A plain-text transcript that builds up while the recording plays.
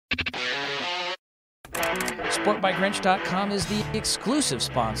SportBikeWrench.com is the exclusive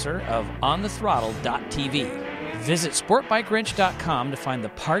sponsor of OnTheThrottle.TV. Visit SportBikeWrench.com to find the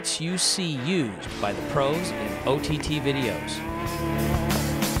parts you see used by the pros in OTT videos.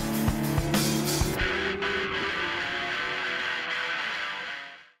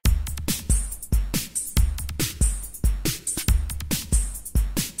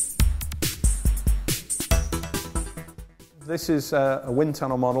 This is a wind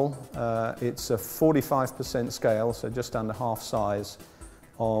tunnel model. It's a 45% scale, so just under half size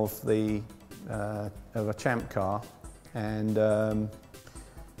of a champ car. And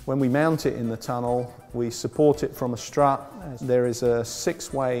when we mount it in the tunnel, we support it from a strut. There is a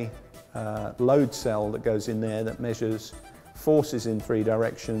 6-way load cell that goes in there that measures forces in 3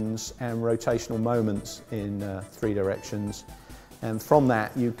 directions and rotational moments in 3 directions. And from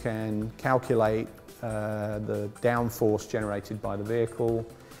that you can calculate the downforce generated by the vehicle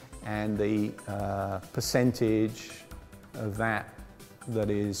and the percentage of that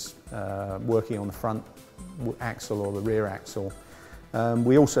is working on the front axle or the rear axle.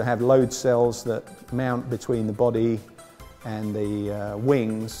 We also have load cells that mount between the body and the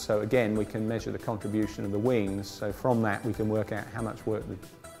wings, so again we can measure the contribution of the wings, so from that we can work out how much work the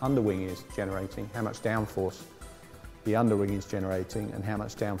underwing is generating, how much downforce the underwing is generating and how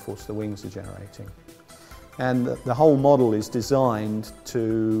much downforce the wings are generating. And the whole model is designed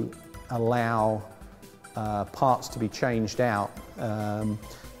to allow parts to be changed out.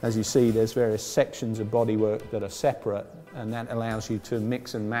 As you see, there's various sections of bodywork that are separate, and that allows you to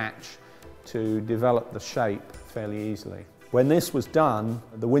mix and match to develop the shape fairly easily. When this was done,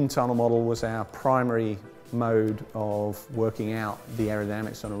 the wind tunnel model was our primary mode of working out the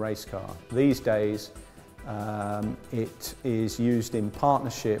aerodynamics on a race car. These days, it is used in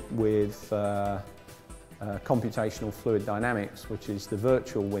partnership with computational fluid dynamics, which is the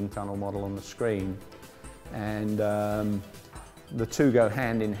virtual wind tunnel model on the screen, and the two go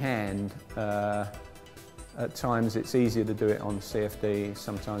hand in hand. At times it's easier to do it on CFD,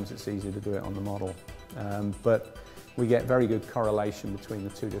 sometimes it's easier to do it on the model, but we get very good correlation between the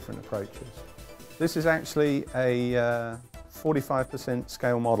two different approaches. This is actually a 45%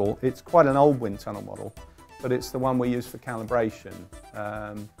 scale model. It's quite an old wind tunnel model, but it's the one we use for calibration.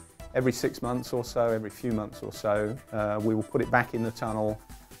 Every 6 months or so, every few months or so, we will put it back in the tunnel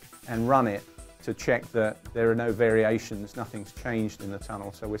and run it to check that there are no variations, nothing's changed in the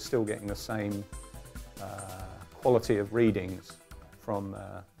tunnel, so we're still getting the same quality of readings from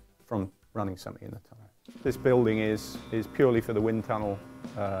running something in the tunnel. This building is purely for the wind tunnel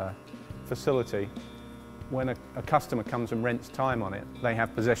facility. When a customer comes and rents time on it, they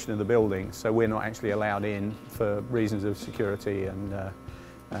have possession of the building, so we're not actually allowed in for reasons of security and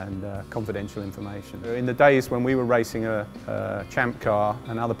confidential information. In the days when we were racing a champ car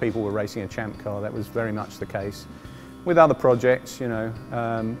and other people were racing a champ car, that was very much the case. With other projects, you know,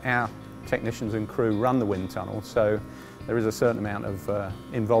 our technicians and crew run the wind tunnel, so there is a certain amount of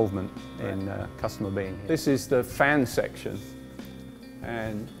involvement in customer being here. This is the fan section,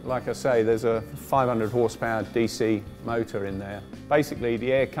 and like I say, there's a 500 horsepower DC motor in there. Basically,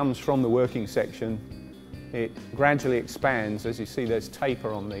 the air comes from the working section. It gradually expands. As you see, there's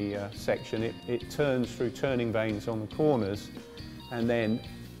taper on the section. It turns through turning vanes on the corners, and then,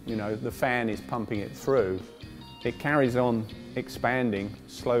 you know, the fan is pumping it through. It carries on expanding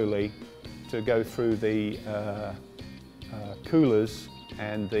slowly to go through the coolers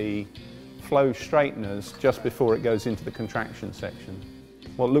and the flow straighteners just before it goes into the contraction section.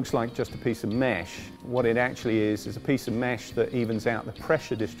 What looks like just a piece of mesh, what it actually is a piece of mesh that evens out the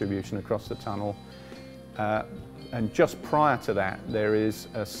pressure distribution across the tunnel. And just prior to that, there is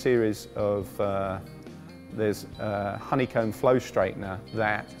a series of, there's a honeycomb flow straightener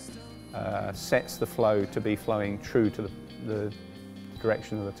that sets the flow to be flowing true to the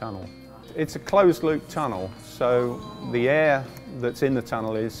direction of the tunnel. It's a closed loop tunnel, so the air that's in the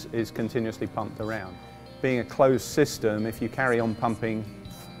tunnel is continuously pumped around. Being a closed system, if you carry on pumping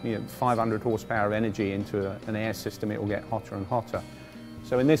 500 horsepower of energy into an air system, it will get hotter and hotter.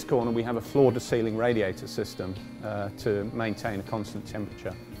 So in this corner we have a floor-to-ceiling radiator system to maintain a constant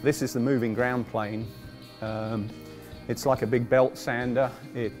temperature. This is the moving ground plane. It's like a big belt sander.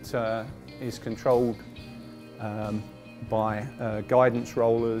 It is controlled by guidance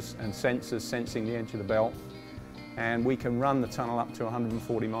rollers and sensors sensing the edge of the belt. And we can run the tunnel up to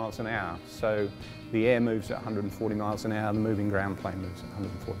 140 miles an hour. So the air moves at 140 miles an hour, the moving ground plane moves at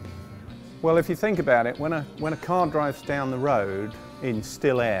 140 miles an hour. Well, if you think about it, when a car drives down the road in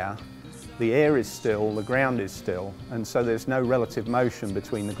still air, the air is still, the ground is still, and so there's no relative motion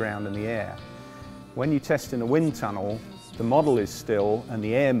between the ground and the air. When you test in a wind tunnel, the model is still and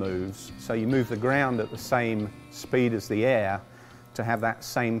the air moves, so you move the ground at the same speed as the air to have that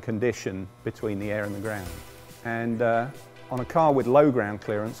same condition between the air and the ground. And on a car with low ground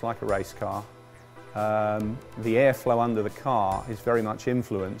clearance, like a race car, the airflow under the car is very much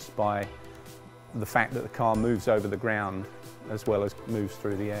influenced by the fact that the car moves over the ground as well as moves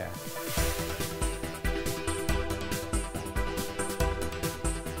through the air.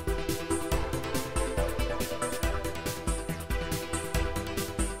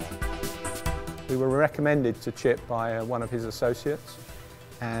 We were recommended to Chip by one of his associates,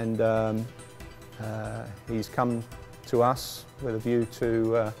 and he's come to us with a view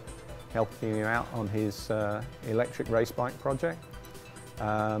to helping him out on his electric race bike project.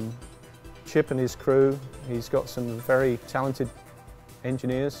 Chip and his crew, he's got some very talented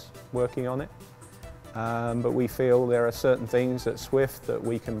engineers working on it, but we feel there are certain things at Swift that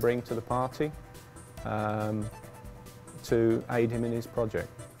we can bring to the party to aid him in his project.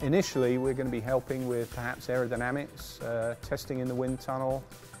 Initially, we're going to be helping with perhaps aerodynamics, testing in the wind tunnel,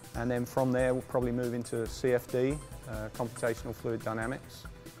 and then from there we'll probably move into CFD, computational fluid dynamics,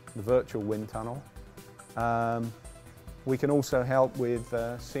 the virtual wind tunnel. We can also help with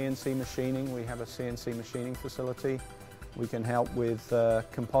CNC machining. We have a CNC machining facility. We can help with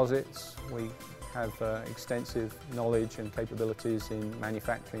composites. We have extensive knowledge and capabilities in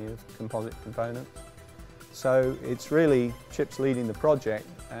manufacturing of composite components. So it's really Chip's leading the project,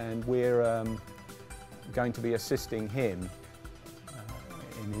 and we're going to be assisting him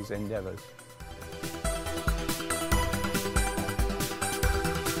in his endeavours.